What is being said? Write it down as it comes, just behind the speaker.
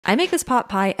I make this pot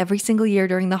pie every single year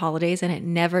during the holidays and it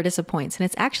never disappoints, and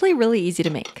it's actually really easy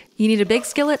to make. You need a big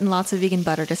skillet and lots of vegan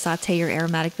butter to saute your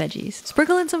aromatic veggies.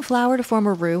 Sprinkle in some flour to form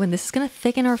a roux, and this is going to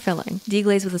thicken our filling.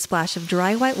 Deglaze with a splash of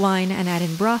dry white wine and add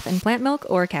in broth and plant milk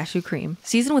or cashew cream.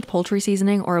 Season with poultry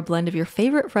seasoning or a blend of your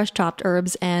favorite fresh chopped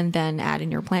herbs, and then add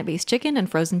in your plant-based chicken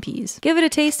and frozen peas. Give it a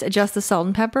taste, adjust the salt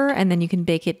and pepper, and then you can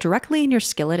bake it directly in your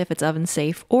skillet if it's oven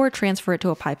safe, or transfer it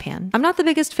to a pie pan. I'm not the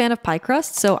biggest fan of pie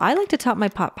crust, so I like to top my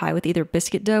pot pie with either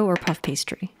biscuit dough or puff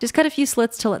pastry. Just cut a few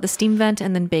slits to let the steam vent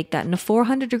and then bake that in a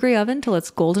 400-degree oven till it's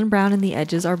golden brown and the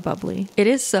edges are bubbly. It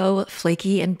is so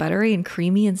flaky and buttery and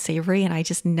creamy and savory, and I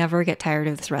just never get tired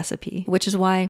of this recipe, which is why